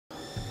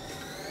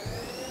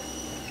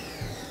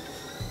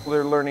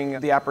They're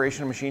learning the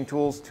operation of machine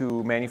tools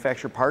to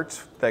manufacture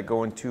parts that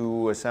go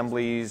into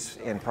assemblies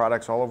and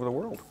products all over the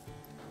world.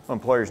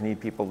 Employers need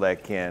people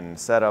that can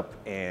set up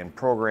and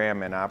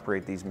program and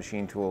operate these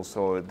machine tools,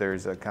 so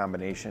there's a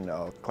combination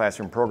of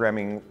classroom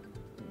programming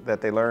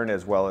that they learn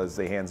as well as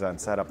the hands-on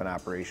setup and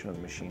operation of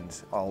the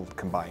machines all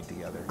combined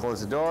together. Close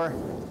the door.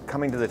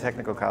 Coming to the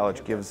technical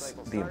college gives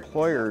the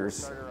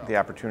employers the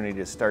opportunity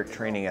to start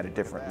training at a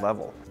different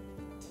level.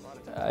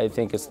 I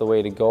think it's the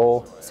way to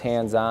go. It's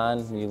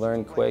hands-on, you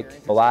learn quick.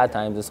 A lot of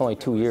times it's only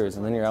 2 years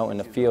and then you're out in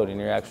the field and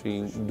you're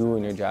actually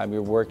doing your job,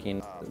 you're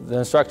working. The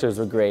instructors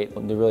were great.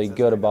 They're really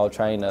good about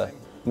trying to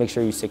make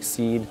sure you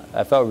succeed.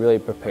 I felt really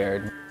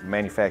prepared.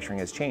 Manufacturing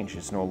has changed.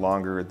 It's no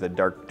longer the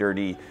dark,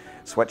 dirty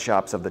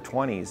sweatshops of the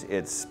 20s.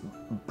 It's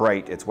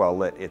bright, it's well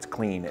lit, it's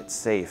clean, it's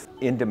safe.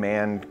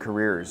 In-demand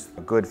careers,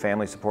 good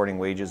family supporting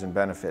wages and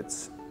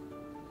benefits,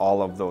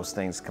 all of those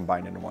things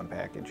combined into one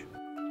package.